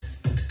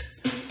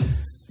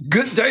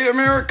Good day,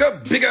 America.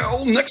 Big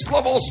L, next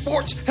level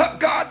sports have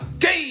got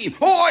game.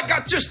 Oh, I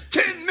got just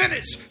 10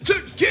 minutes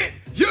to get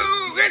you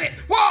in it.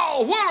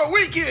 Wow, what a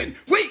weekend.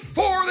 Week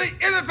 4 of the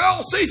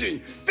NFL season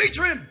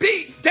featuring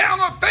beat down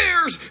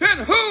affairs. And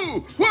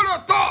who would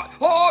have thought?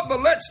 Oh,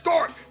 but let's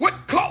start with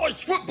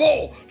college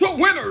football. The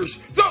winners,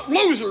 the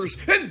losers,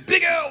 and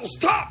Big L's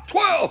top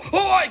 12.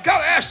 Oh, I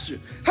gotta ask you,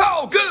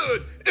 how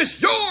good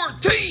is your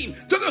team?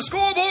 To the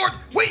scoreboard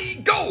we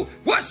go.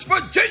 West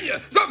Virginia,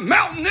 the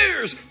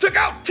Mountaineers took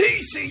out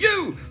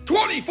TCU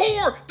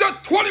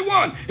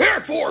 24-21.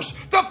 Air Force,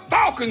 the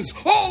Falcons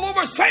all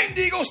over San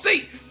Diego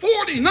State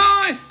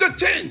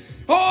 49-10.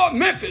 Oh,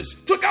 Memphis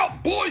took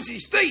out Boise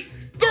State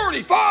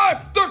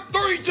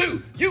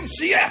 35-32.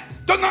 UCF,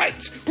 the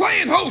Knights,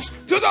 playing host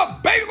to the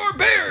Baylor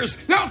Bears.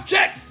 Now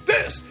check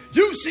this.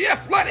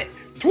 UCF led it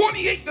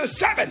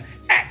 28-7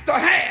 at the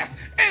half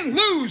and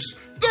lose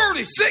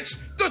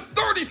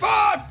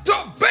 36-35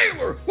 to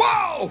Baylor.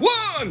 Wow,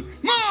 one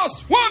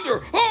must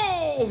wonder.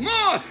 Oh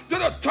my, to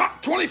the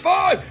top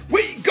 25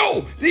 we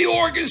go. The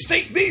Oregon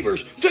State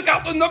Beavers took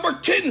out the number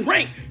 10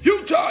 ranked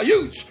Utah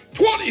Utes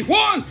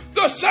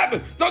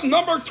 21-7. The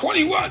number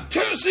 21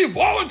 Tennessee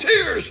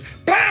Volunteers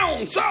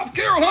pound South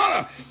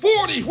Carolina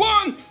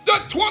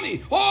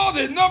 41-20. Oh,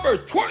 the number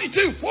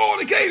 22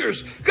 Florida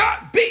Gators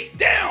got beat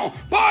down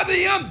by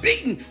the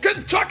unbeaten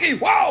Kentucky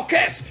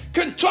Wildcats.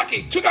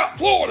 Kentucky took out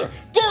Florida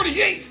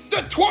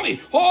 38-20.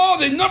 Oh,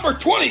 the number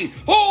 20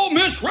 Ole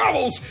Miss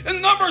Rebels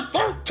and number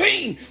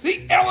 13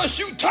 the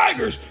LSU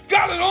Tigers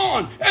got it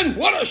on. And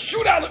what a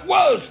shootout it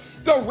was.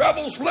 The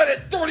Rebels led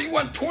it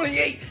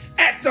 31-28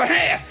 at the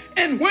half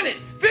and win it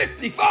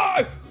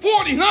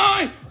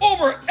 55-49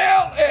 over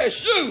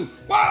LSU.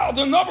 Wow,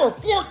 the number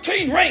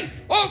 14 ranked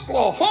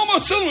Oklahoma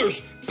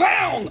Sooners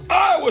pound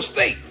Iowa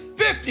State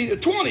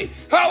 50-20.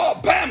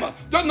 Alabama,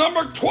 the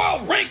number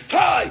 12 ranked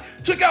Tide,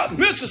 took out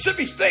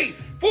Mississippi State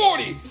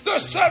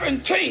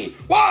 40-17.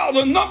 Wow,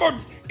 the number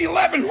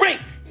 11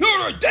 ranked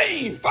Notre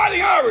Dame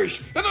Fighting Irish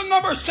and the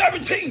number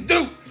 17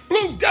 Duke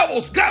Blue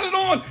Devils got it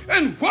on.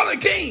 And what a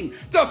game.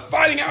 The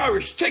Fighting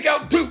Irish take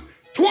out Duke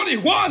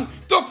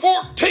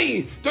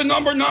 21-14. The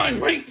number 9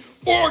 ranked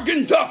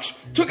Oregon Ducks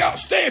took out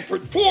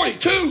Stanford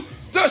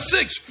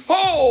 42-6.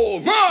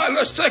 Oh my,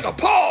 let's take a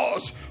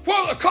pause for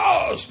the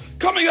cause.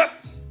 Coming up,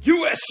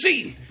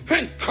 USC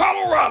and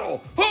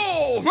Colorado.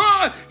 Oh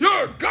my,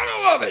 you're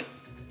gonna love it.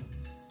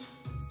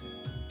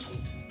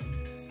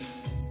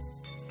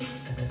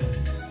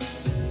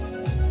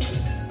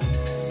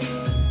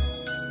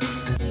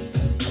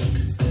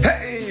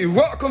 Hey,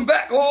 welcome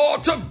back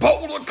to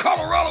Boulder,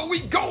 Colorado we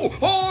go.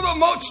 The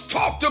much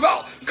talked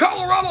about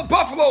Colorado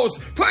Buffaloes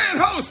playing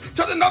host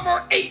to the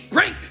number 8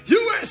 ranked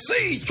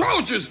USC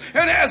Trojans.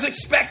 And as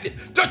expected,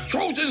 the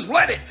Trojans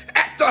led it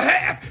at the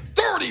half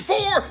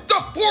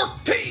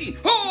 34-14.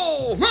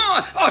 Oh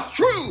my, a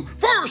true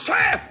first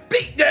half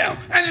beatdown.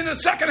 And in the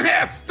second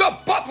half, the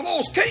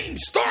Buffaloes came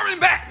storming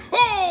back.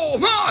 Oh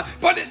my,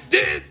 but it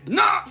did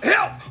not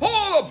help.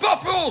 The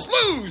Buffaloes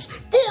lose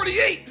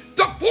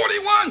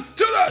 48-41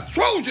 to the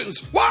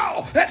Trojans.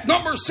 Wow, at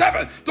number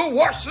 7, the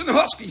Washington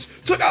Huskies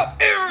took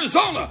out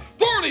Arizona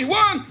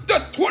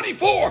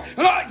 31-24.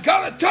 And I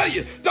gotta tell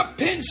you, the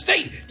Penn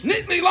State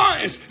Nittany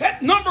Lions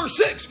at number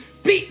 6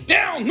 beat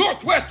down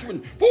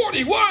Northwestern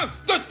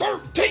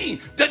 41-13.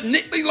 The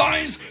Nittany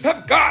Lions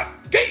have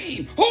got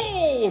game.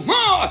 Oh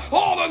my,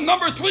 the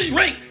number 3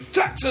 ranked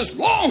Texas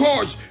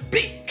Longhorns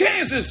beat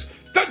Kansas.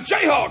 The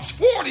Jayhawks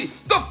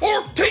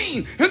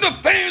 40-14, and the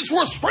fans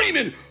were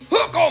screaming,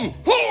 "Hook 'em,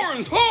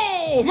 horns!"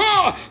 Oh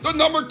my! The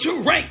number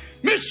 2 ranked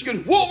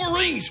Michigan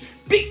Wolverines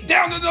beat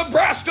down the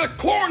Nebraska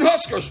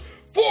Cornhuskers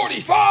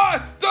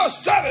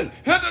 45-7,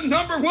 and the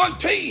number 1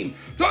 team,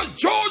 the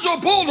Georgia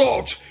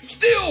Bulldogs,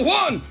 still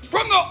won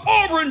from the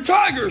Auburn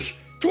Tigers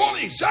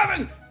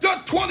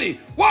 27-20.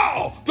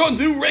 Wow, the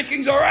new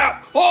rankings are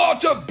out.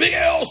 To Big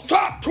L's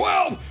top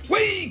 12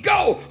 we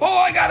go.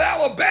 I got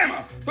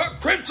Alabama, the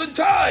Crimson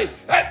Tide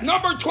at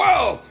number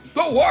 12,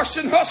 the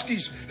Washington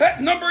Huskies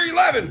at number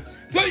 11,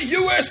 the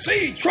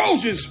USC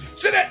Trojans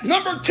sit at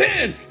number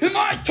 10 in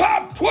my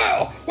top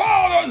 12.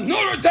 Wow, the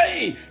Notre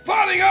Dame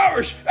Fighting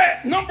Irish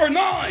at number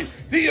 9,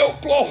 the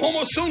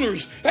Oklahoma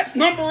Sooners at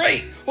number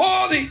 8,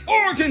 the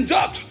Oregon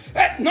Ducks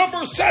at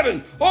number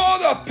 7,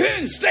 the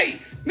Penn State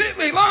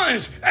Nittany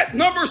Lions at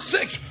number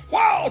 6.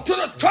 Wow, to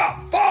the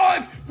top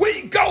 5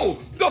 we go.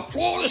 The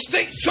Florida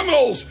State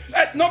Seminoles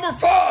at number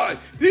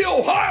 5. The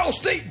Ohio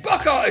State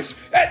Buckeyes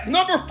at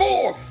number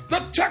 4. The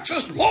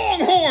Texas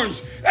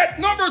Longhorns at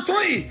number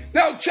 3.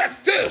 Now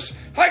check this.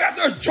 I got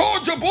the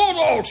Georgia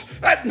Bulldogs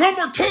at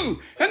number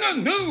 2. And the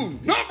new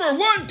number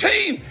 1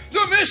 team,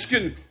 the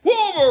Michigan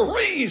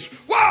Wolverines.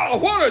 Wow,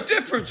 what a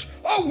difference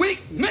a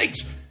week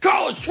makes.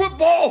 College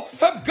football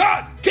have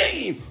got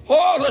game.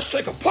 Let's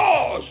take a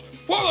pause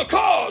for the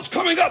cause.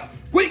 Coming up,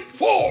 week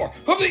 4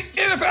 of the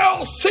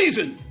NFL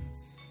season.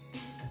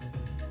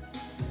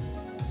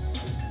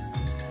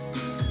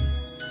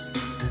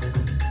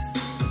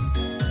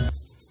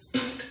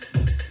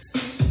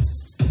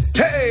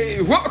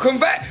 Hey, welcome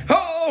back.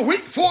 Week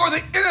 4 of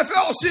the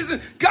NFL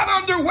season got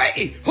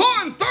underway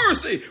on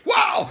Thursday.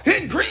 Wow,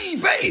 in Green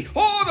Bay,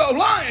 the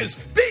Lions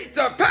beat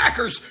the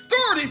Packers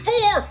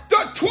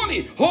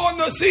 34-20 on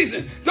the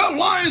season. The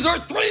Lions are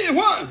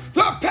 3-1.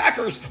 The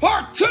Packers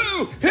are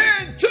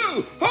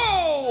 2-2.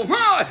 Oh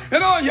my!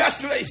 And on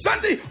yesterday,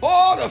 Sunday,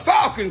 the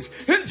Falcons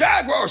and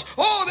Jaguars,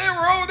 they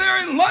were over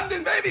there in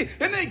London, baby,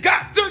 and they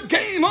got their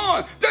game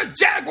on. The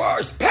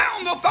Jaguars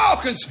pound the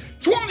Falcons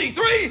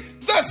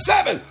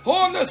 23-7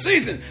 on the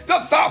season. The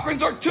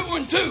Falcons are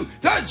 2-2.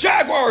 The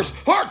Jaguars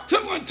are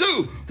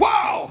 2-2.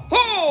 Wow!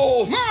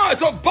 Oh my!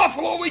 To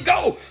Buffalo we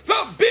go.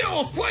 The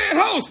Bills playing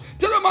host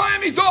to the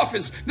Miami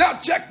Dolphins. Now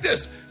check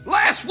this.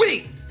 Last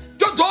week,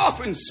 the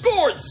Dolphins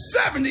scored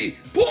 70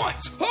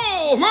 points.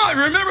 Oh my,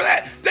 remember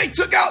that? They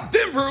took out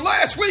Denver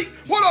last week.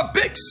 What a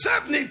big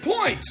 70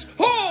 points.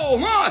 Oh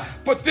my.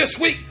 But this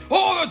week,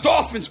 the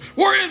Dolphins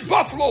were in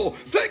Buffalo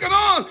taking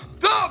on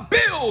the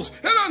Bills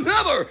in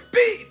another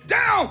beat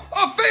down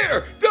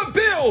affair. The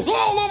Bills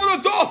all over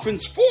the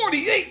Dolphins,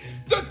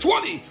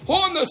 48-20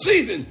 on the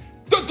season.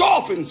 The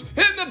Dolphins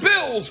and the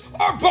Bills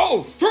are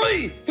both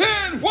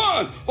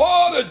 3-1.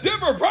 The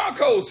Denver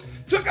Broncos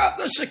took out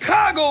the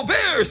Chicago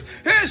Bears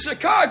in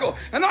Chicago.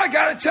 And I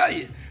got to tell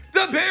you,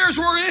 the Bears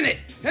were in it,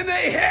 and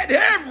they had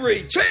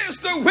every chance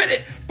to win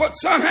it. But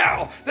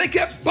somehow they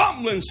kept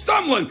bumbling,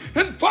 stumbling,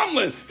 and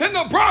fumbling. And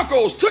the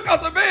Broncos took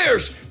out the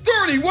Bears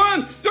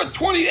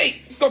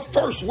 31-28. The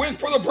first win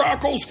for the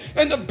Broncos,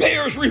 and the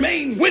Bears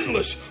remain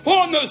winless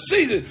on the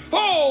season.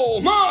 Oh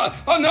my,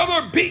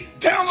 another beat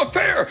down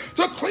affair.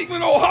 To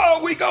Cleveland,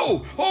 Ohio we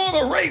go.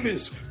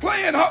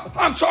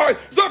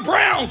 The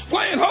Browns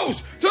playing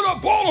host to the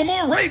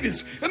Baltimore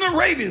Ravens, and the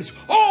Ravens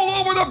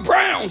all over the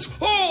Browns.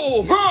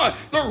 Oh my,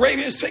 the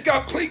Ravens take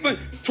out Cleveland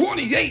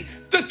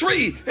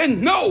 28-3,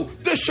 and no,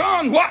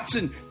 Deshaun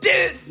Watson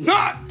did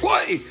not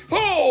play.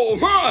 Oh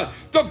my,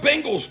 the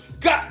Bengals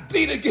got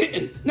beat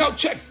again. Now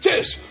check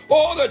this.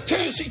 The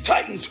Tennessee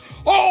Titans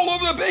all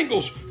over the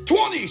Bengals,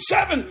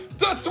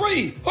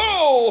 27-3.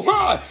 Oh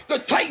my, the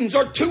Titans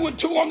are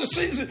 2-2 on the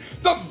season.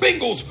 The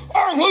Bengals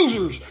are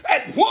losers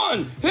at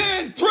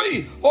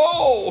 1-3.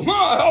 Oh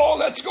my,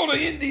 that's going to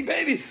Indy,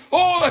 baby.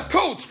 The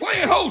Colts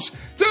playing host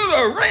to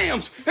the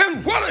Rams,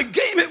 and what a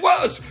game it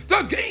was.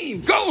 The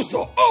game goes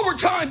to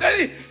overtime,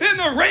 baby, and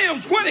the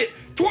Rams win it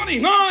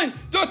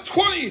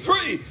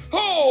 29-23.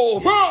 Oh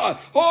my,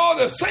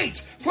 the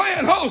Saints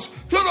playing host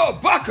to the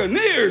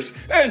Buccaneers,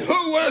 and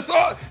who would have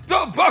thought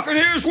the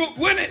Buccaneers would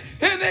win it?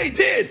 And they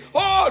did.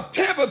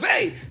 Tampa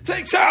Bay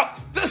takes out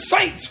the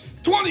Saints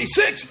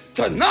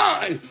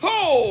 26-9.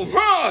 Oh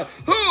my,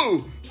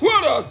 who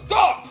would have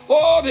thought?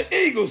 The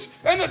Eagles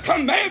and the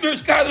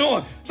Commanders got it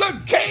on.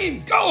 The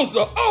game goes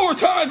to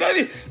overtime,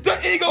 baby. The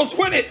Eagles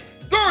win it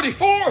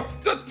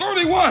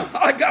 34-31.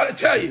 I gotta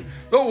tell you,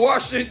 the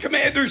Washington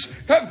Commanders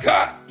have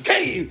got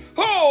game.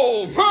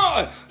 Oh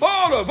my,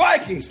 the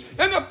Vikings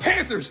and the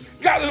Panthers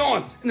got it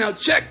on. Now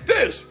check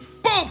this.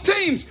 Both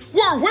teams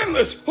were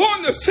winless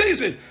on the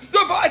season.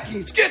 The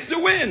Vikings get the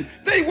win.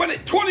 They win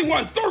it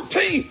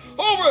 21-13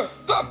 over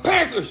the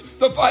Panthers.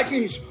 The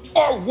Vikings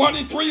are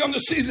 1-3 on the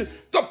season.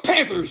 The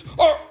Panthers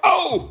are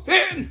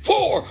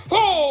 0-4.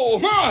 Oh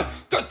my!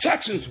 The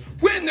Texans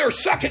win their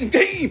second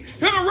game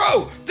in a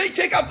row. They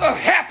take out the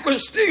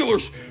hapless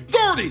Steelers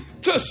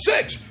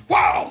 30-6.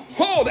 Wow!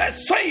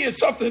 That's saying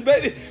something,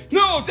 baby.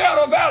 No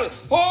doubt about it.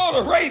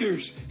 The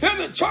Raiders and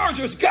the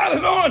Chargers got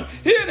it on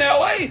in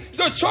LA.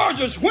 The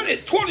Chargers win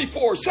it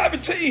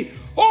 24-17.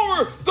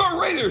 Over the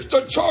Raiders.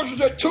 The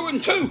Chargers are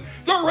 2-2.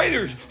 The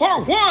Raiders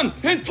are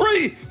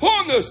 1-3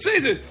 on the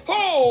season.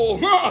 Oh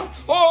my!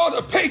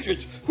 The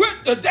Patriots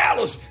went to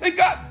Dallas and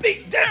got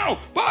beat down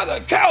by the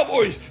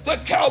Cowboys. The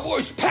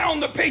Cowboys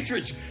pound the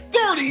Patriots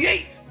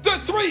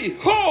 38-3.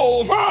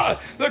 Oh my!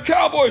 The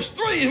Cowboys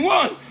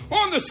 3-1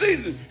 on the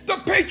season. The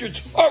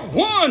Patriots are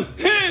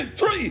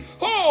 1-3.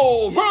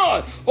 Oh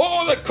my!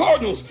 The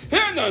Cardinals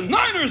and the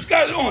Niners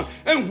got it on.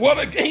 And what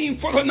a game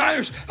for the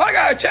Niners. I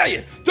gotta tell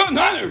you, the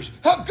Niners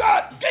have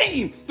got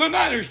game. The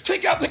Niners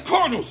take out the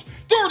Cardinals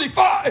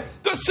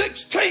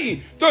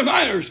 35-16. The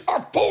Niners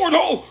are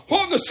 4-0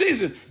 on the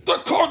season.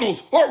 The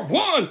Cardinals are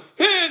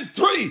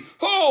 1-3.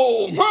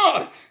 Oh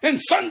my!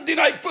 And Sunday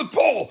Night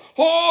Football,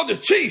 the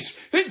Chiefs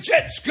and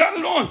Jets got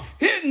it on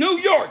in New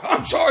York.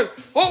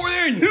 Over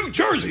there in New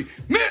Jersey,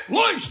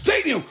 MetLife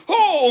Stadium.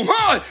 Oh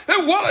my!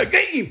 And what a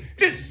game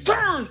it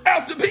turned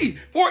out to be.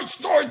 For it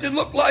started to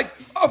look like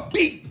a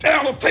beat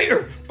down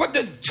affair, but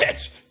the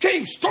Jets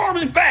came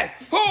storming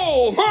back.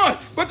 Oh my!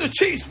 But the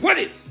Chiefs win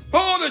it.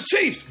 The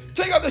Chiefs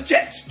take out the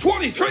Jets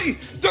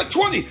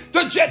 23-20.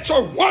 The Jets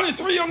are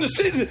 1-3 on the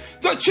season.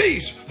 The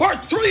Chiefs are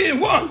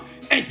 3-1.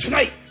 And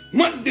tonight,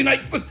 Monday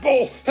Night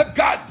Football have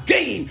got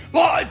game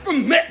live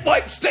from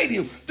MetLife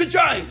Stadium. The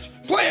Giants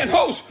playing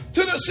host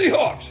to the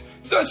Seahawks.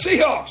 The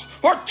Seahawks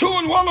are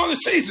 2-1 on the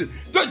season.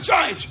 The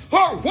Giants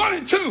are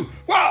 1-2.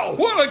 Wow,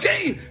 what a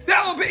game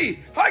that'll be.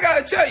 I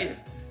gotta tell you,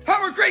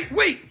 have a great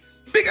week.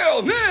 Big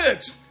L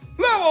Next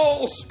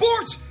Level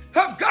Sports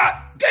have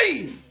got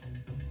game.